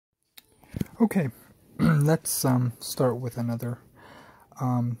Okay, let's start with another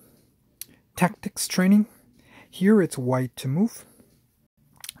tactics training. Here it's white to move,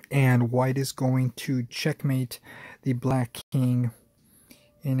 and white is going to checkmate the black king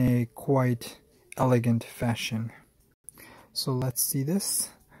in a quite elegant fashion. So let's see this.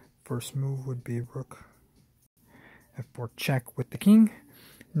 First move would be rook f4 check with the king.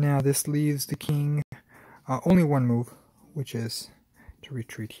 Now this leaves the king only one move, which is to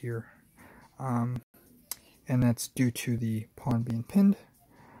retreat here. And that's due to the pawn being pinned.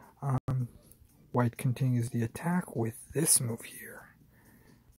 White continues the attack with this move here.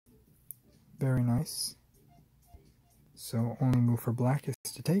 Very nice. So only move for black is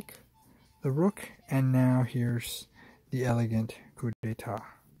to take the rook, and now here's the elegant coup d'etat.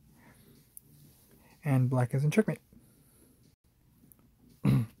 And black is in checkmate.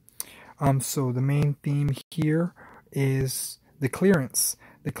 So the main theme here is the clearance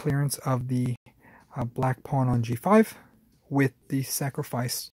of the black pawn on g5 with the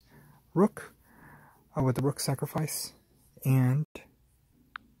sacrificed rook, with the rook sacrifice. And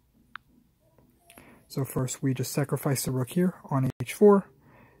so first we just sacrifice the rook here on h4,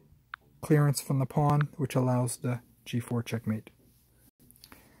 clearance from the pawn, which allows the g4 checkmate.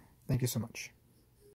 Thank you so much.